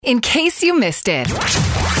In case you missed it,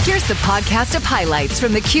 here's the podcast of highlights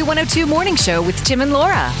from the Q102 Morning Show with Tim and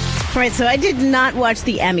Laura. All right, so I did not watch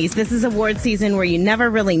the Emmys. This is award season where you never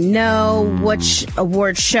really know which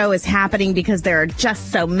award show is happening because there are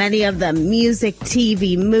just so many of them. Music,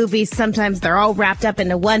 TV, movies. Sometimes they're all wrapped up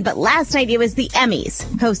into one. But last night it was the Emmys,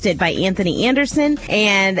 hosted by Anthony Anderson,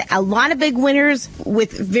 and a lot of big winners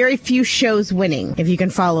with very few shows winning, if you can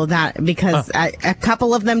follow that, because a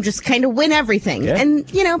couple of them just kind of win everything. Yeah. And,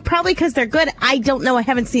 you know, probably because they're good. I don't know. I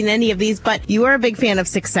haven't seen any of these, but you are a big fan of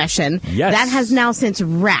Succession. Yes. That has now since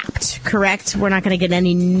wrapped. Correct? We're not going to get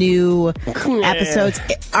any new episodes.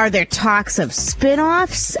 Are there talks of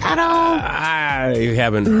spin-offs at all? I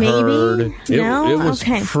haven't heard. No? It was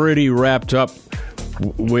pretty wrapped up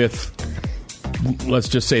with, let's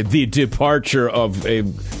just say, the departure of a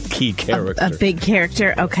key character. A big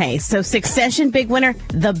character. Okay, so Succession, big winner.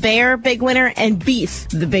 The Bear, big winner. And Beef,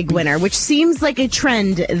 the big winner, which seems like a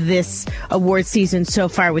trend this award season so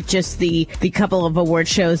far with just the couple of award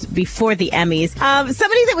shows before the Emmys.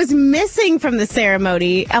 Somebody that was missing from the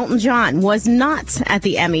ceremony, Elton John, was not at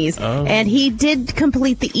the Emmys. Oh. And he did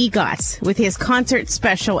complete the EGOT with his concert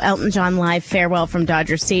special, Elton John Live Farewell from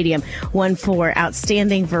Dodger Stadium, won for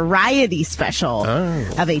Outstanding Variety Special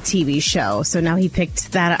of a TV show. So now he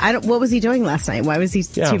picked that. What was he doing last night? Why was he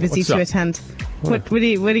too busy to attend? What do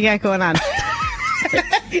you got going on?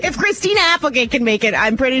 If Christina Applegate can make it,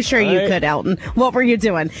 I'm pretty sure you could, Elton. What were you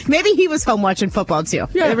doing? Maybe he was home watching football, too.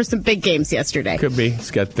 Yeah. There were some big games yesterday. Could be. He's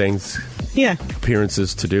got things,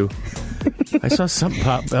 appearances to do. I saw something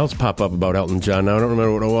else pop up about Elton John. Now, I don't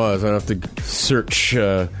remember what it was. I have to search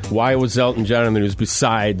why it was Elton John and then it was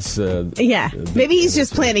besides. Maybe he's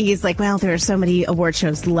just planning. He's like, well, there are so many award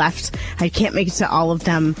shows left. I can't make it to all of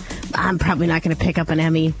them. I'm probably not going to pick up an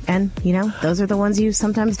Emmy. And, you know, those are the ones you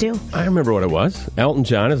sometimes do. I remember what it was. Elton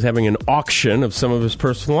John is having an auction of some of his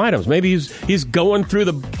personal items. Maybe he's going through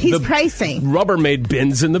the pricing Rubbermaid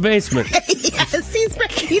bins in the basement. Yes,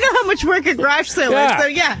 you know how much work a garage sale is.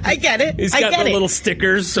 So, I get it. He's got the little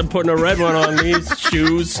stickers. I'm putting a red one on these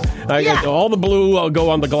shoes. I got all the blue. I'll go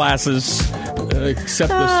on the glasses, except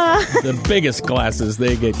the biggest glasses.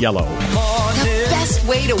 They get yellow. The best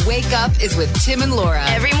way to wake up is with Tim and Laura.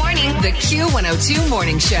 Every morning, the Q102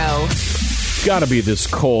 Morning Show. Gotta be this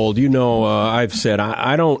cold. You know, I've said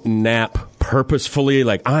I don't nap purposefully,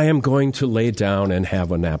 like I am going to lay down and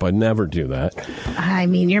have a nap. I never do that. I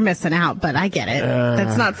mean, you're missing out, but I get it.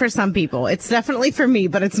 That's not for some people. It's definitely for me,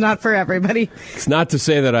 but it's not for everybody. It's not to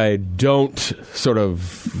say that I don't sort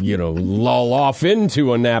of, lull off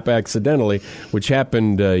into a nap accidentally, which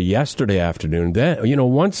happened yesterday afternoon. That,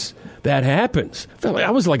 once that happens,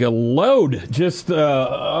 I was like a load. Just,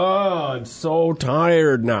 I'm so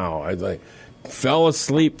tired now. I fell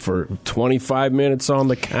asleep for 25 minutes on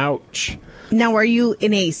the couch. Now, are you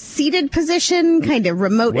in a seated position, kind of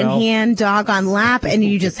remote in hand, dog on lap, and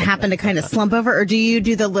you just happen to kind of slump over? Or do you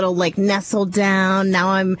do the little, nestle down? Now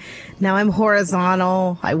I'm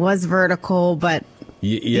horizontal. I was vertical, but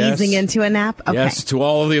easing into a nap? Okay. Yes, to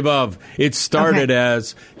all of the above. It started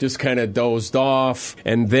as just kind of dozed off,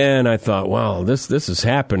 and then I thought, wow, this is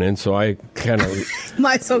happening, so I kind of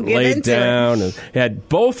laid down and had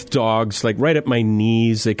both dogs, right at my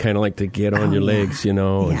knees. They kind of like to get on your legs,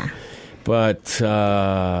 Yeah. But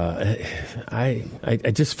I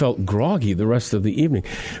just felt groggy the rest of the evening.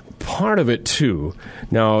 Part of it, too.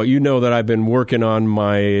 Now, you know that I've been working on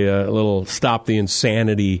my little Stop the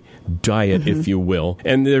Insanity diet, if you will.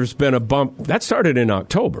 And there's been a bump. That started in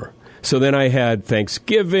October. So then I had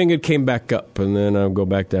Thanksgiving. It came back up. And then I'll go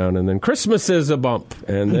back down. And then Christmas is a bump.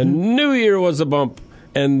 And then New Year was a bump.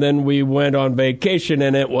 And then we went on vacation,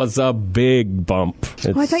 and it was a big bump.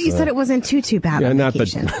 I thought you said it wasn't too bad on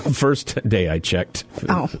vacation. Not the first day I checked.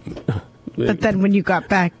 Oh. But then when you got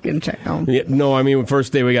back and checked home. Yeah, no, I mean, the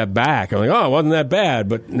first day we got back, I'm like, it wasn't that bad.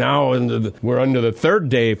 But now we're under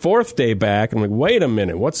the fourth day back. I'm like, wait a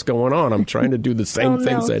minute, what's going on? I'm trying to do the same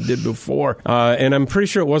things I did before. And I'm pretty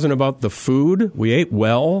sure it wasn't about the food. We ate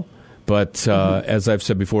well. But as I've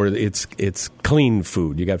said before, it's clean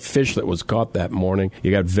food. You got fish that was caught that morning.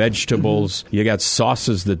 You got vegetables. You got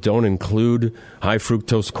sauces that don't include high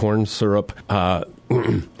fructose corn syrup.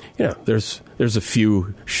 There's a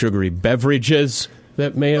few sugary beverages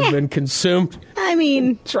that may have been consumed. I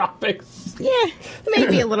mean, tropics. Yeah,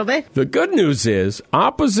 maybe a little bit. The good news is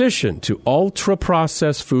opposition to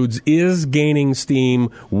ultra-processed foods is gaining steam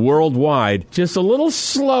worldwide. Just a little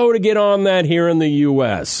slow to get on that here in the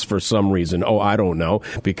U.S. for some reason. Oh, I don't know.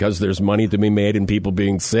 Because there's money to be made in people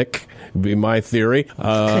being sick, would be my theory. Could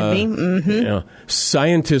be. Mm-hmm.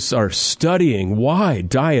 Scientists are studying why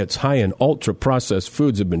diets high in ultra-processed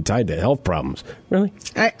foods have been tied to health problems. Really?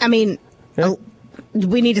 I mean... Yeah.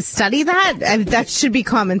 We need to study that? That should be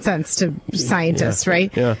common sense to scientists, right?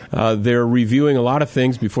 Yeah. They're reviewing a lot of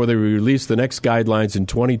things before they release the next guidelines in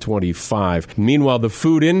 2025. Meanwhile, the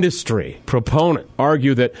food industry proponent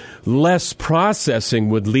argue that less processing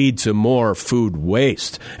would lead to more food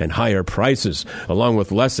waste and higher prices, along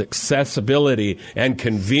with less accessibility and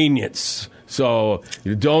convenience. So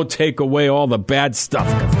you don't take away all the bad stuff,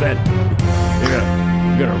 because then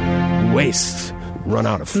you're gonna waste. Run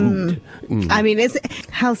out of food. I mean, it's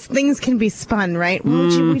how things can be spun, right?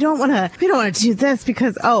 We don't want to do this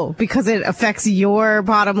because it affects your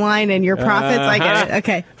bottom line and your profits. I get it.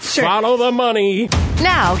 Okay, sure. Follow the money.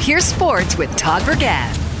 Now, here's sports with Todd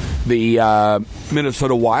Burgett. The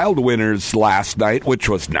Minnesota Wild winners last night, which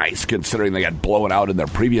was nice considering they got blown out in their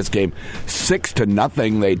previous game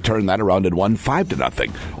 6-0. They turned that around and won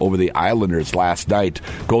 5-0 over the Islanders last night.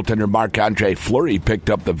 Goaltender Marc-Andre Fleury picked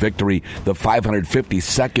up the victory, the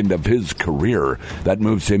 552nd of his career. That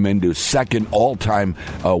moves him into second all-time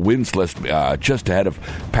wins list, just ahead of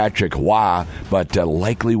Patrick Roy, but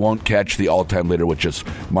likely won't catch the all-time leader, which is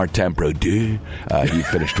Martin Brodeur. He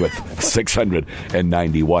finished with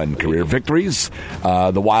 691 career victories.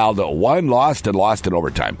 The Wild won, lost in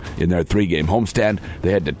overtime in their 3-game homestand.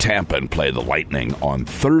 They head to Tampa and play the Lightning on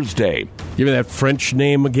Thursday. Give me that French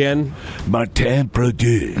name again. Martin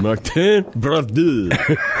Brodeur. Martin Brodeur.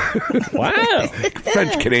 Wow.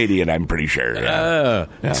 French-Canadian, I'm pretty sure.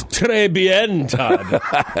 Très bien, Todd.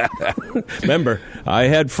 Remember, I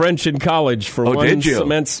had French in college for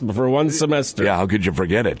one semester. Yeah, how could you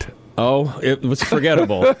forget it? Oh, it was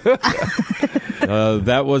forgettable.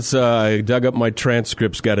 That was, I dug up my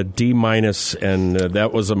transcripts, got a D-, and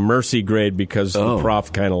that was a mercy grade because the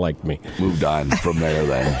prof kind of liked me. Moved on from there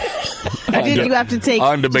then. Did you have to take...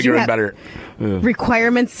 On to bigger and better.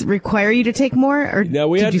 Requirements require you to take more, or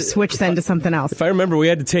did you switch then to something else? If I remember, we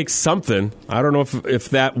had to take something. I don't know if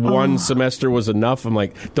that one semester was enough. I'm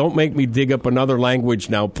like, don't make me dig up another language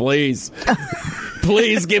now, please.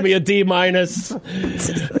 Please give me a D-.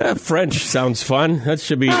 French sounds fun. That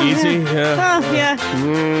should be easy.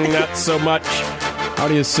 Not so much. How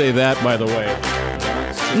do you say that, by the way?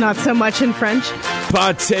 Not so much in French.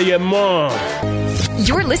 Pas tellement.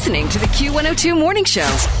 You're listening to the Q102 Morning Show.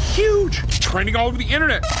 Huge. It's trending all over the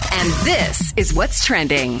internet. And this is what's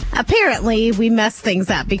trending. Apparently, we messed things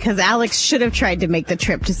up because Alex should have tried to make the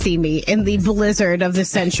trip to see me in the blizzard of the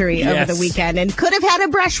century over the weekend and could have had a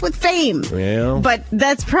brush with fame. Well. But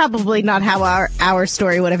that's probably not how our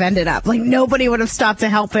story would have ended up. Like, nobody would have stopped to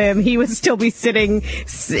help him. He would still be sitting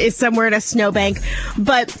somewhere in a snowbank.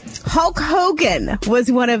 But Hulk Hogan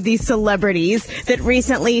was one of these celebrities that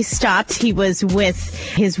recently stopped. He was with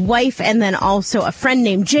his wife and then also a friend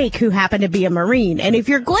named Jake, who happened to be a Marine. And if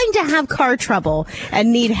you're going to have car trouble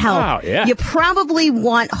and need help, you probably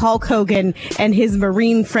want Hulk Hogan and his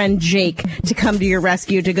Marine friend Jake to come to your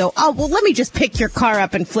rescue to go, let me just pick your car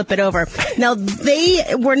up and flip it over. Now,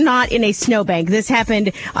 they were not in a snowbank. This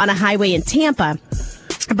happened on a highway in Tampa.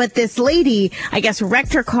 But this lady, I guess,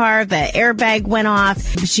 wrecked her car. The airbag went off.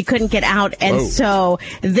 She couldn't get out. And so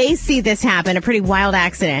they see this happen, a pretty wild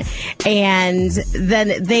accident. And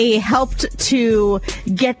then they helped to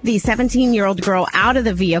get the 17-year-old girl out of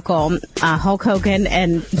the vehicle. Hulk Hogan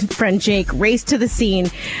and friend Jake raced to the scene,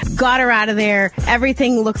 got her out of there.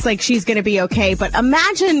 Everything looks like she's going to be okay. But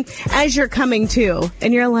imagine as you're coming to,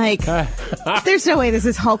 and you're like, there's no way this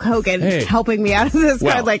is Hulk Hogan helping me out of this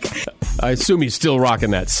car. Like, I assume he's still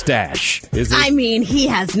rocking that stash, is he? I mean, he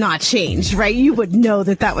has not changed, right? You would know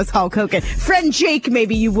that was Hulk Hogan. Friend Jake,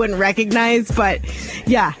 maybe you wouldn't recognize, but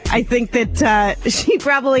yeah, I think that she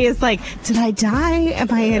probably is like, did I die?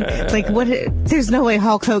 Am I in? Like, what? There's no way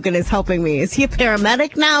Hulk Hogan is helping me. Is he a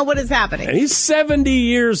paramedic now? What is happening? And he's 70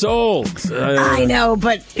 years old. I know,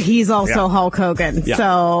 but he's also Hulk Hogan. Yeah.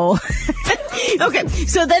 So... Okay,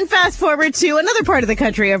 so then fast forward to another part of the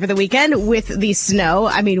country over the weekend with the snow.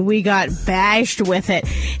 I mean, we got bashed with it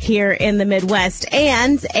here in the Midwest.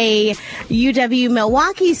 And a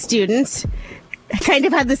UW-Milwaukee student kind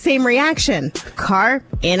of had the same reaction. Car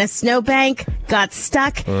in a snowbank, got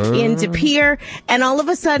stuck in De Pere, and all of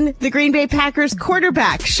a sudden, the Green Bay Packers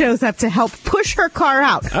quarterback shows up to help push her car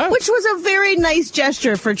out, which was a very nice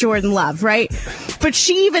gesture for Jordan Love, right? But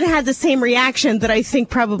she even had the same reaction that I think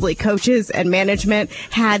probably coaches and management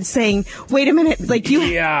had, saying, wait a minute, like you're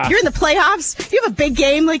in the playoffs, you have a big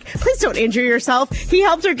game, like please don't injure yourself. He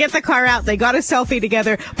helped her get the car out. They got a selfie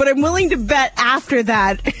together. But I'm willing to bet after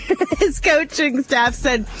that, his coaching staff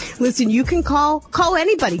said, listen, you can call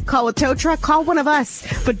anybody. Call a tow truck, call one of us,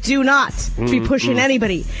 but do not be pushing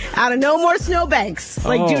anybody out of no more snowbanks.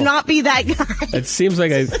 Like, do not be that guy. It seems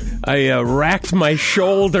like I racked my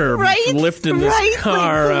shoulder lifting this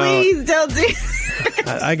car like, please don't do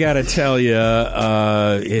I got to tell you,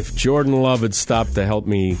 if Jordan Love had stopped to help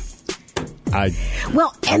me, that's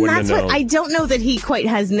what I don't know that he quite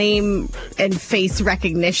has name and face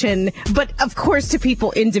recognition, but of course to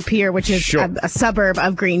people in De Pere, which is a suburb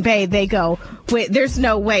of Green Bay, they go, wait, there's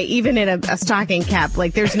no way, even in a stocking cap,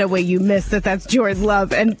 like there's no way you miss that's Jordan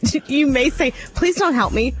Love, and you may say, please don't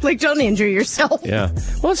help me, like don't injure yourself. Yeah,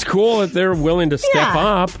 well, it's cool that they're willing to step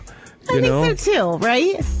up. I think so too,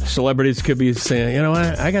 right? Celebrities could be saying, you know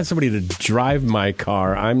what, I got somebody to drive my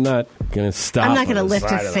car. I'm not going to stop. I'm not going to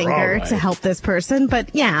lift a finger to help this person. But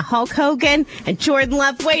yeah, Hulk Hogan and Jordan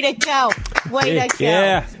Love, way to go. Way to go.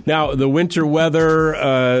 Yeah. Now, the winter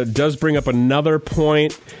weather does bring up another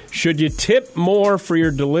point. Should you tip more for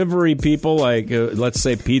your delivery people, like let's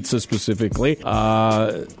say pizza specifically? There's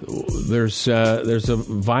a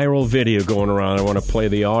viral video going around. I want to play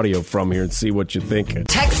the audio from here and see what you think.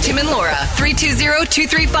 Text Tim and Laura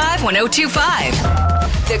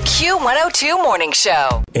 320-235-1025. The Q102 Morning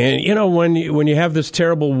Show. And you know, when you have this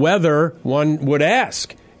terrible weather, one would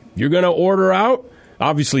ask, you're going to order out?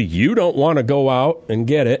 Obviously, you don't want to go out and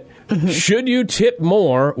get it. Mm-hmm. Should you tip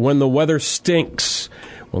more when the weather stinks?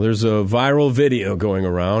 Well, there's a viral video going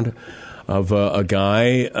around of a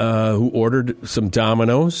guy who ordered some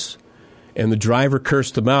Domino's, and the driver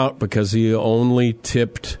cursed him out because he only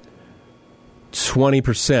tipped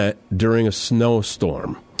 20% during a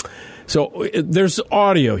snowstorm. So there's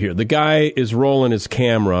audio here. The guy is rolling his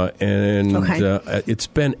camera, and it's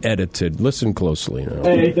been edited. Listen closely now.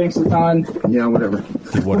 Hey, thanks a ton. Yeah, whatever.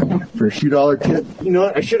 For a $2 tip. You know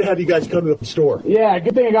what? I should have had you guys come to the store. Yeah,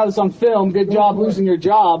 good thing I got this on film. Good job losing your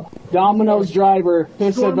job. Domino's driver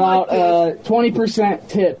pissed about 20%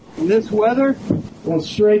 tip. In this weather, going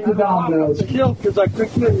straight to Domino's. Because I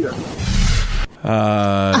couldn't get here.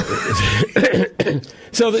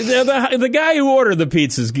 So the guy who ordered the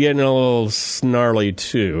pizza is getting a little snarly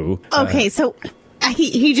too. Okay, so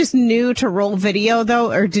he just knew to roll video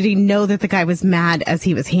though, or did he know that the guy was mad as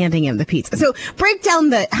he was handing him the pizza? So break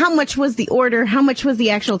down how much was the order, how much was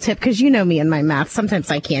the actual tip? Because you know me and my math. Sometimes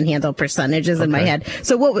I can't handle percentages in my head.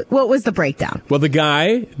 So what was the breakdown? Well, the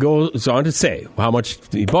guy goes on to say how much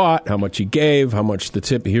he bought, how much he gave, how much the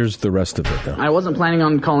tip. Here's the rest of it. Now. I wasn't planning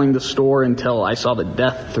on calling the store until I saw the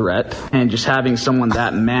death threat, and just having someone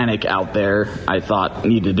that manic out there, I thought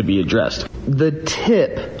needed to be addressed. The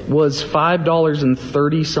tip was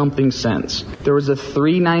 $5.30-something cents. There was a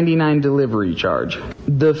 $3.99 delivery charge.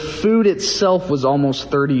 The food itself was almost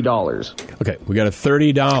 $30. Okay, we got a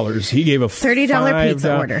 $30. He gave a $30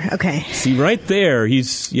 pizza order. Okay. See, right there,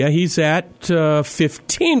 he's at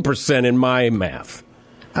 15% in my math.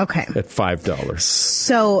 Okay. At $5.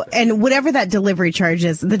 So, and whatever that delivery charge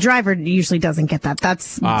is, the driver usually doesn't get that.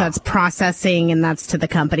 That's processing, and that's to the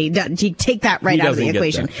company. You take that right out of the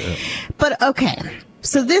equation. But okay.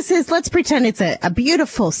 So this is, let's pretend it's a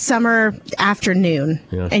beautiful summer afternoon,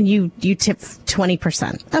 and you tip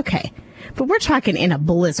 20%. Okay. But we're talking in a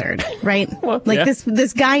blizzard, right?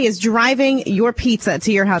 This guy is driving your pizza to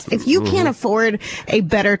your house. If you can't afford a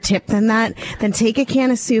better tip than that, then take a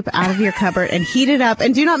can of soup out of your cupboard and heat it up,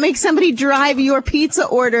 and do not make somebody drive your pizza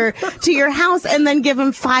order to your house and then give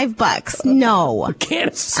him $5. No.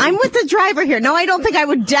 I'm with the driver here. No, I don't think I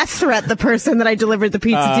would death threat the person that I delivered the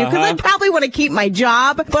pizza to, because I probably want to keep my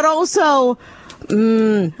job, but also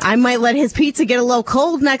I might let his pizza get a little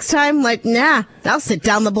cold next time. Like, nah, I'll sit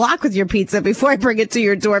down the block with your pizza before I bring it to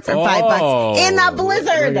your door for $5 in the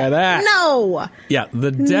blizzard. Look at that. No. Yeah,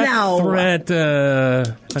 the death threat.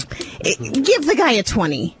 Give the guy a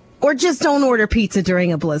 20. Or just don't order pizza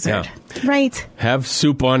during a blizzard. Yeah. Right? Have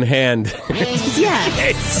soup on hand.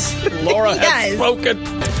 Yes. Laura has spoken.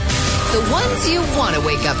 The ones you want to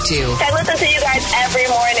wake up to. I listen to you guys every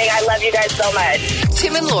morning. I love you guys so much.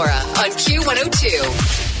 Tim and Laura on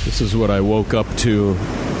Q102. This is what I woke up to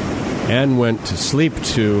and went to sleep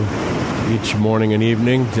to each morning and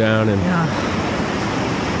evening down in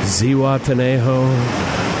Zihuatanejo.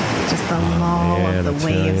 Just the lull of the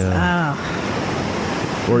waves.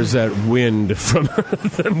 Or is that wind from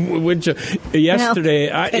the wind?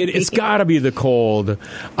 Yesterday, it's got to be the cold.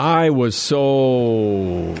 I was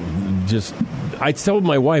so just I told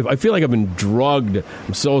my wife, I feel like I've been drugged.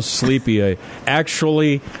 I'm so sleepy. I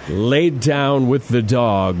actually laid down with the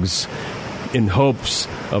dogs in hopes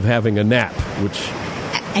of having a nap, which...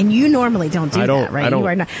 And you normally don't do that, right? I don't. You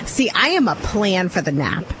are not. See, I am a plan for the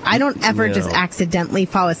nap. I don't ever just accidentally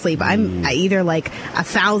fall asleep. I'm either like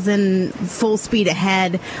 1,000 full speed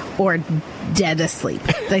ahead or dead asleep.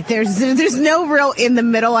 Like there's no real in the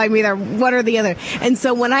middle. I'm either one or the other. And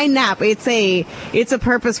so when I nap, it's a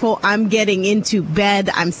purposeful. I'm getting into bed.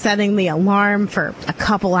 I'm setting the alarm for a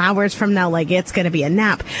couple hours from now. Like it's going to be a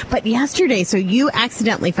nap. But yesterday, so you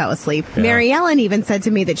accidentally fell asleep. Yeah. Mary Ellen even said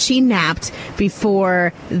to me that she napped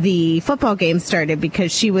before the football game started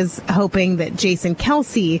because she was hoping that Jason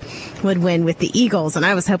Kelsey would win with the Eagles, and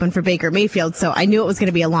I was hoping for Baker Mayfield, so I knew it was going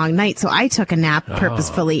to be a long night, so I took a nap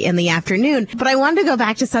purposefully in the afternoon. But I wanted to go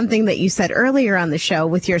back to something that you said earlier on the show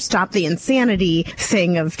with your Stop the Insanity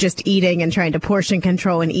thing of just eating and trying to portion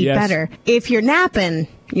control and eat better. If you're napping,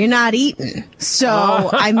 you're not eating. So,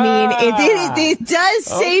 I mean, it does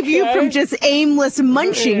save you from just aimless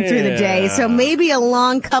munching through the day. So maybe a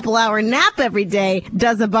long couple-hour nap every day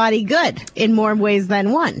does a body good in more ways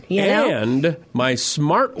than one, you know? And my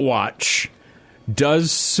smartwatch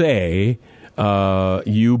does say...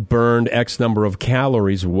 you burned X number of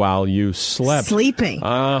calories while you slept. Sleeping. Look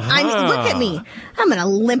at me. I'm an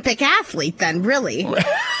Olympic athlete then, really,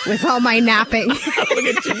 with all my napping. Look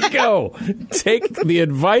at you go. Take the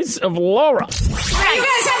advice of Laura. Are you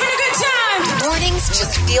guys having a good time? Mornings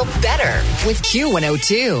just feel better with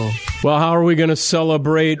Q102. Well, how are we going to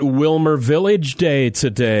celebrate Wilmer Village Day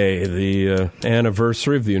today? The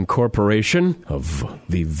anniversary of the incorporation of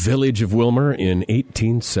the village of Wilmer in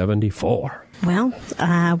 1874. Well,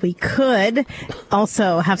 we could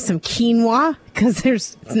also have some quinoa because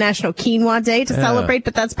it's National Quinoa Day to celebrate,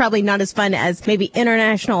 but that's probably not as fun as maybe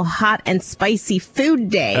International Hot and Spicy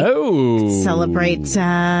Food Day. Oh. Celebrate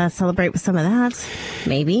with some of that,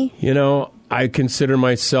 maybe. You know, I consider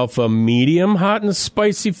myself a medium hot and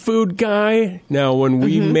spicy food guy. Now, when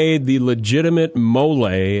we made the legitimate mole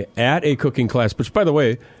at a cooking class, which, by the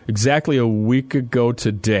way, exactly a week ago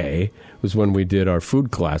today was when we did our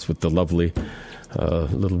food class with the lovely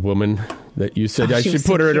little woman that you said I should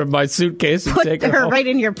put her in my suitcase and take her home. Right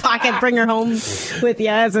in your pocket, bring her home with you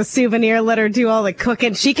as a souvenir, let her do all the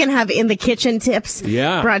cooking. She can have in the kitchen tips.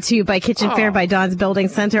 Yeah. Brought to you by Kitchen Fair by Don's Building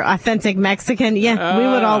Center. Authentic Mexican. Yeah, we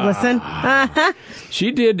would all listen.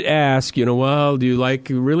 She did ask, well, do you like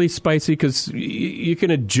really spicy? Because you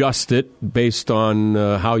can adjust it based on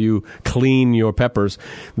how you clean your peppers.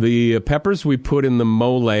 The peppers we put in the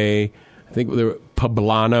mole, I think they were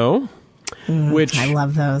poblano. Which I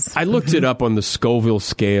love those. I looked it up on the Scoville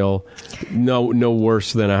scale. No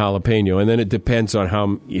worse than a jalapeno. And then it depends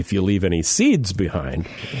on if you leave any seeds behind.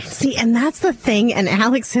 See, and that's the thing. And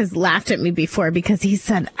Alex has laughed at me before because he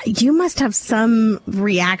said, you must have some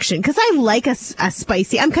reaction. Because I like a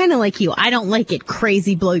spicy. I'm kind of like you. I don't like it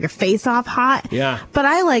crazy, blow your face off hot. Yeah. But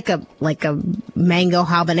I like a mango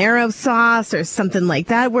habanero sauce or something like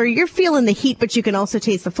that where you're feeling the heat, but you can also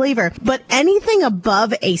taste the flavor. But anything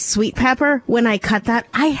above a sweet pepper, when I cut that,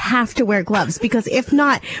 I have to wear gloves because if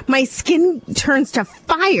not, my skin turns to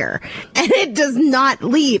fire and it does not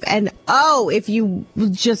leave. And if you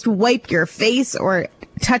just wipe your face or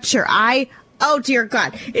touch your eye, oh dear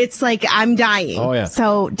God, it's like I'm dying. Oh yeah.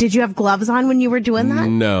 So did you have gloves on when you were doing that?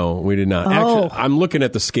 No, we did not. Actually, I'm looking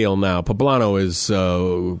at the scale now. Poblano is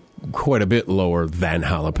quite a bit lower than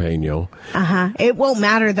jalapeno. It won't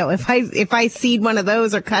matter though. If I seed one of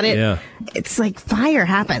those or cut it, it's like fire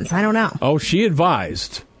happens. I don't know. Oh, she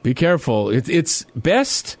advised. Be careful. It's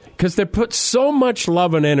best because they put so much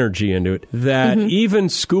love and energy into it that even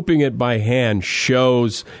scooping it by hand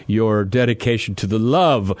shows your dedication to the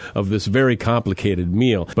love of this very complicated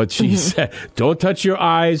meal. But she said, don't touch your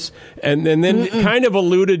eyes, and then kind of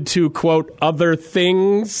alluded to, quote, other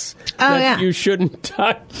things that you shouldn't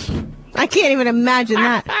touch. I can't even imagine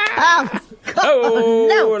that. Oh,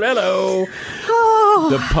 no. Hello. Oh.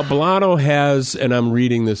 The poblano has, and I'm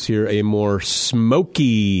reading this here, a more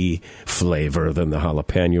smoky flavor than the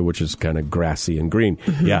jalapeno, which is kind of grassy and green.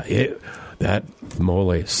 Yeah, that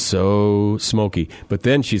mole is so smoky. But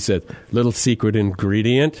then she said, little secret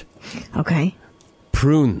ingredient. Okay.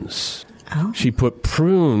 Prunes. Oh. She put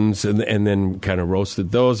prunes and then kind of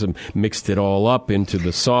roasted those and mixed it all up into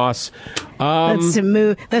the sauce. That's to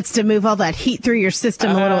move all that heat through your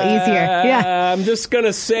system a little easier. Yeah. I'm just going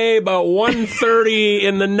to say about 1:30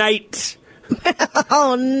 in the night.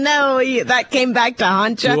 Oh, no. That came back to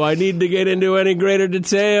haunt you. Do I need to get into any greater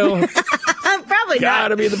detail? Probably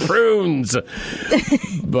gotta be the prunes.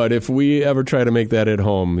 But if we ever try to make that at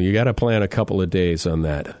home, you got to plan a couple of days on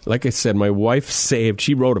that. Like I said, my wife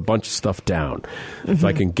she wrote a bunch of stuff down. If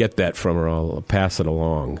I can get that from her, I'll pass it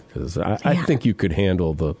along. Because I think you could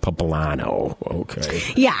handle the poblano. Okay.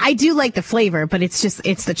 Yeah, I do like the flavor, but it's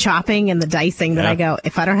the chopping and the dicing that I go,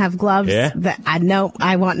 if I don't have gloves,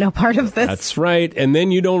 I want no part of this. That's right. And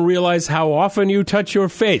then you don't realize how often you touch your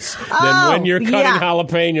face than when you're cutting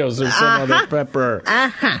jalapenos or some other pepper.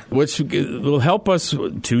 Which will help us.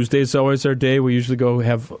 Tuesday's always our day. We usually go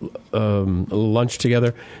have lunch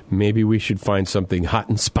together. Maybe we should find something hot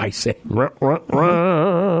and spicy. And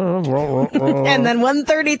then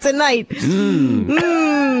 1:30 tonight.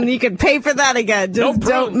 You can pay for that again. Just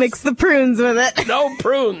don't mix the prunes with it. No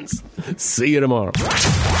prunes. See you tomorrow.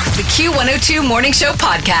 The Q102 Morning Show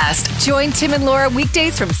podcast. Join Tim and Laura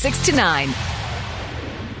weekdays from 6 to 9.